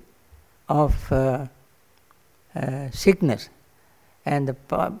simile of sickness. And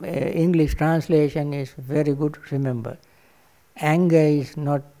the English translation is very good, remember. Anger is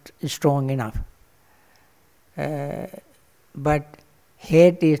not strong enough. But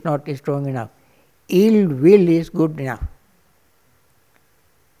hate is not strong enough. Ill will is good enough.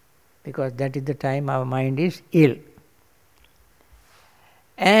 Because that is the time our mind is ill.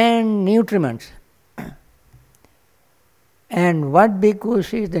 And nutriments. And what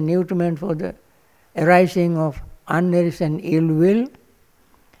bhikkhus is the nutriment for the arising of unarisen ill will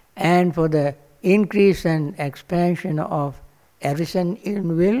and for the increase and expansion of arisen ill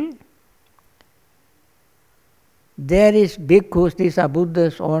will? There is bhikkhus, these are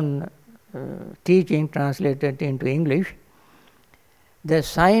Buddha's own teaching translated into English. The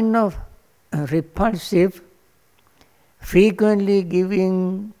sign of repulsive, frequently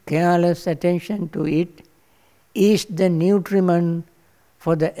giving careless attention to it, is the nutriment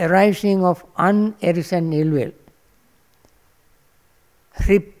for the arising of unarisen ill will.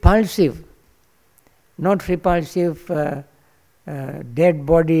 Repulsive, not repulsive dead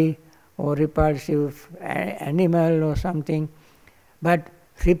body or repulsive animal or something, But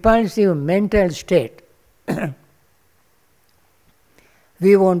repulsive mental state,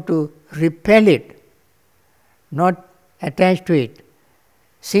 we want to repel it, not attach to it.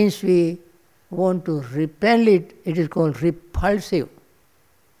 Since we want to repel it, it is called repulsive.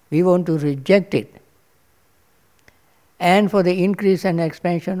 We want to reject it. And for the increase and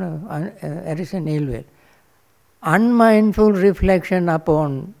expansion of addition ill will. Unmindful reflection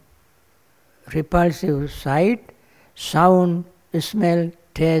upon repulsive sight, sound, smell,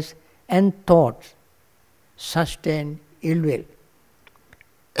 taste, and thoughts sustain ill will.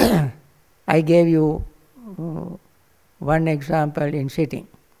 I gave you one example in sitting.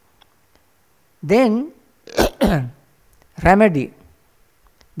 Then, remedy.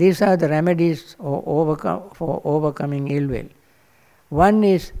 These are the remedies for overcoming ill will. One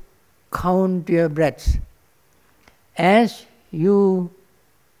is count your breaths. As you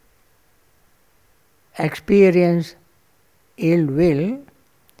experience ill will,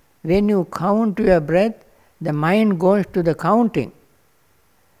 when you count your breath, the mind goes to the counting,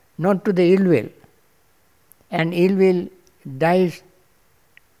 not to the ill will. And ill will dies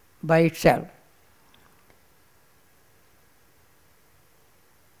by itself.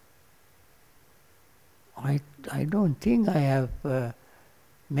 I don't think I have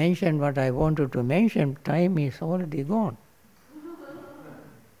mentioned what I wanted to mention. Time is already gone.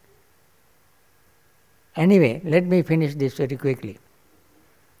 Anyway, let me finish this very quickly.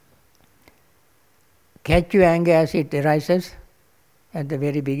 Catch your anger as it arises at the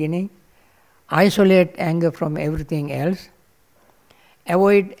very beginning. Isolate anger from everything else.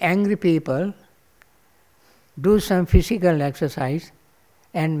 Avoid angry people. Do some physical exercise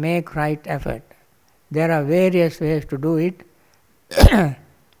and make right effort. There are various ways to do it.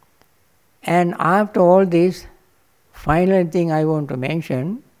 And after all this, final thing I want to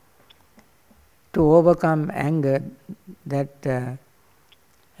mention, to overcome anger, that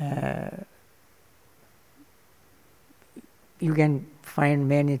you can find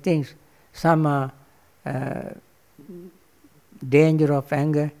many things. Some are danger of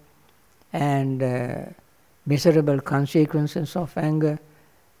anger and miserable consequences of anger,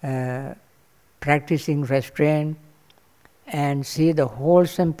 practicing restraint, and see the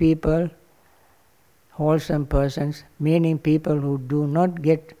wholesome people, wholesome persons, meaning people who do not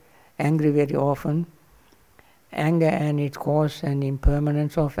get angry very often, anger and its cause and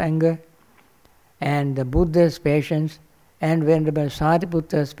impermanence of anger, and the Buddha's patience and Venerable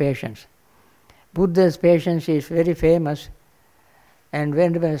Sariputta's patience. Buddha's patience is very famous, and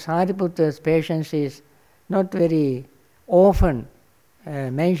Venerable Sariputta's patience is not very often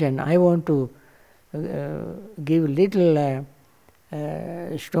mentioned. I want to give little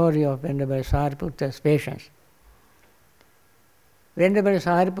story of Venerable Sariputta's patience. Venerable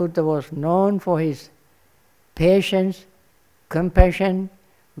Sariputta was known for his patience, compassion,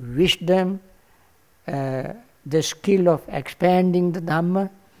 wisdom, the skill of expanding the Dhamma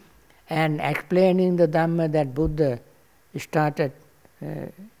and explaining the Dhamma that Buddha started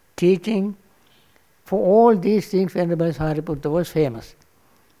teaching. For all these things, Venerable Sariputta was famous.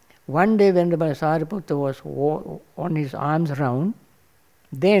 One day Venerable Sariputta was on his arms round.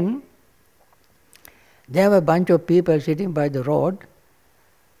 Then there were a bunch of people sitting by the road,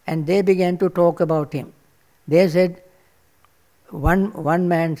 and they began to talk about him. They said, one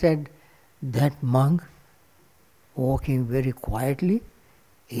man said, that monk walking very quietly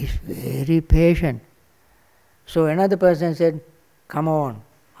is very patient. So another person said, come on,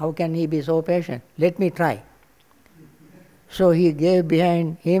 how can he be so patient? Let me try. So he gave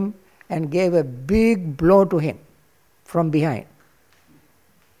behind him and gave a big blow to him from behind.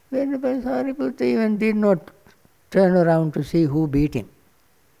 Venerable Sariputta even did not turn around to see who beat him.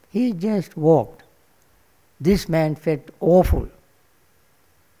 He just walked. This man felt awful.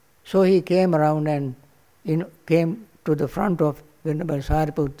 So he came around and came to the front of Venerable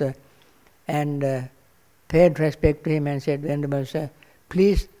Sariputta and paid respect to him and said, Venerable Sir,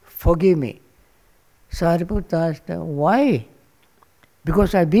 please forgive me. Sariputta asked, why?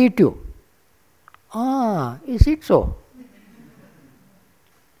 Because I beat you. Ah, is it so?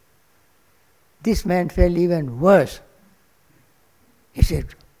 This man felt even worse. He said,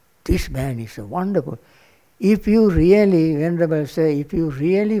 this man is so wonderful. If you really, Venerable Sir, if you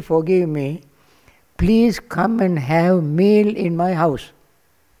really forgive me, please come and have meal in my house,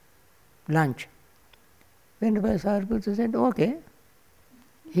 lunch. Venerable Sariputta said, okay.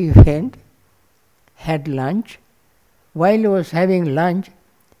 He went, had lunch. While he was having lunch,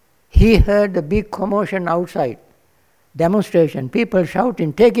 he heard a big commotion outside, demonstration, people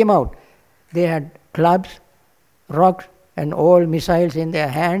shouting, take him out. They had clubs, rocks, and all missiles in their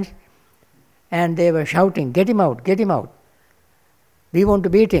hands, and they were shouting, get him out, get him out. We want to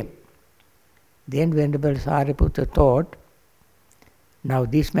beat him. Then Venerable Sariputta thought, now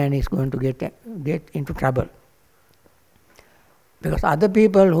this man is going to get into trouble. Because other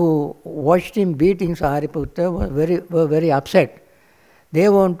people who watched him beating Sariputta were very upset. They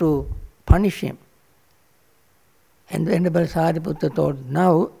want to punish him. And Venerable Sariputta thought,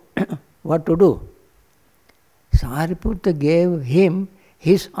 now what to do? Sariputta gave him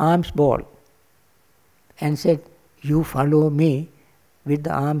his alms ball and said, you follow me with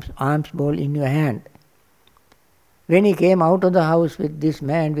the alms ball in your hand. When he came out of the house with this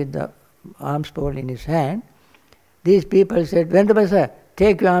man with the alms ball in his hand, these people said, Venerable sir,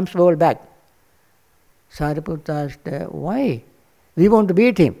 take your alms ball back. Sariputta asked, why? We want to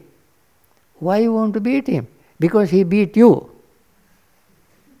beat him. Why you want to beat him? Because he beat you.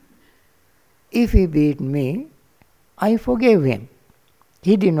 If he beat me, I forgave him.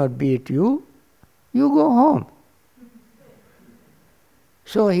 He did not beat you, you go home.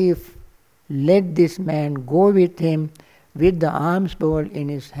 So he let this man go with him with the alms bowl in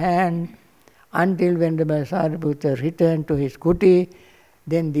his hand until Venerable Sariputta returned to his kuti.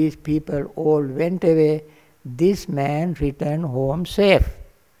 Then these people all went away. This man returned home safe.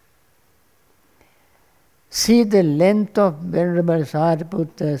 See the length of Venerable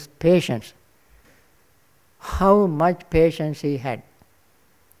Sariputta's patience. How much patience he had.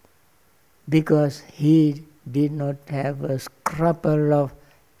 Because he did not have a scruple of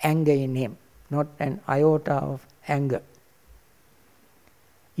anger in him, not an iota of anger.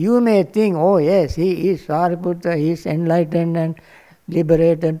 You may think, oh yes, he is Sariputta, he is enlightened and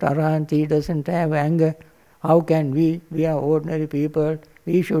liberated, Arahant, he doesn't have anger. How can we? We are ordinary people,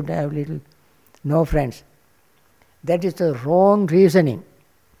 we should have little. No, friends. That is the wrong reasoning.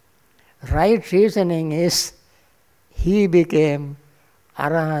 Right reasoning is, he became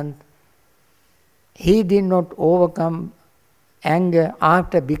Arahant. He did not overcome anger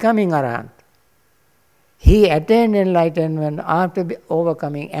after becoming Arahant. He attained enlightenment after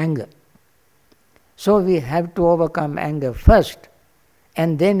overcoming anger. So we have to overcome anger first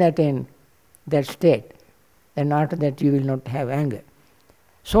and then attain that state. And after that you will not have anger.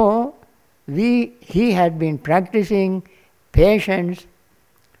 So he had been practicing patience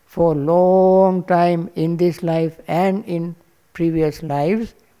for a long time in this life and in previous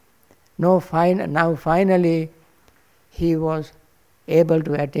lives. Now finally he was able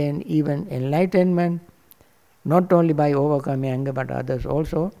to attain even enlightenment, not only by overcoming anger but others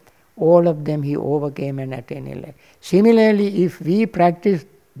also. All of them he overcame and attained enlightenment. Similarly, if we practice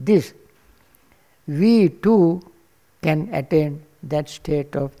this, we too can attain that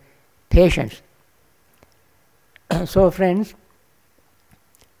state of patience. So friends,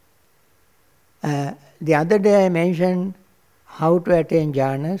 the other day I mentioned how to attain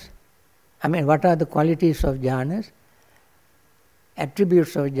jhanas. What are the qualities of jhanas,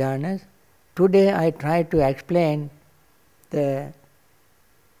 attributes of jhanas. Today I try to explain the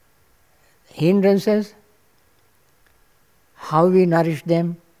hindrances, how we nourish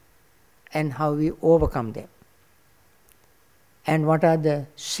them, and how we overcome them. And what are the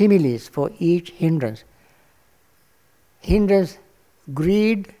similes for each hindrance. Hindrance,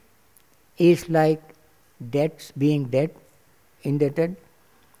 greed is like debts, being indebted.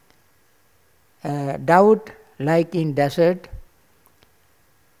 Doubt, like in desert.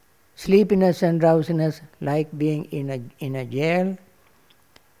 Sleepiness and drowsiness, like being in a jail.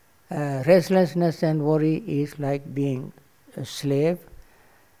 Restlessness and worry is like being a slave.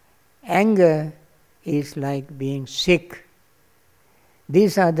 Anger is like being sick.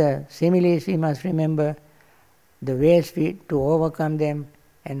 These are the similes we must remember, the ways to overcome them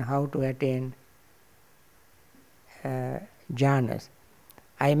and how to attain jhanas.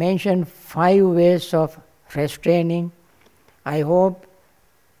 I mentioned 5 ways of restraining. I hope,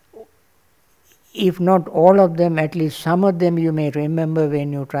 if not all of them, at least some of them you may remember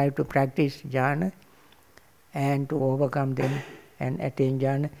when you try to practice jhana and to overcome them and attain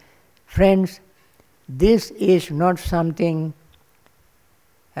jhana. Friends, this is not something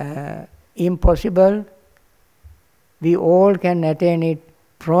impossible. We all can attain it,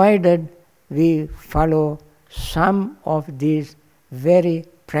 provided we follow some of these very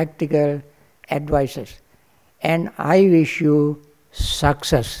practical advices. And I wish you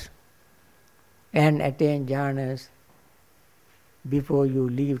success and attain jhanas before you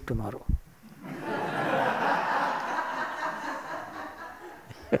leave tomorrow.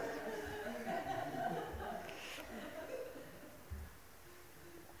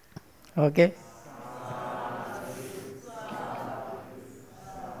 Okay?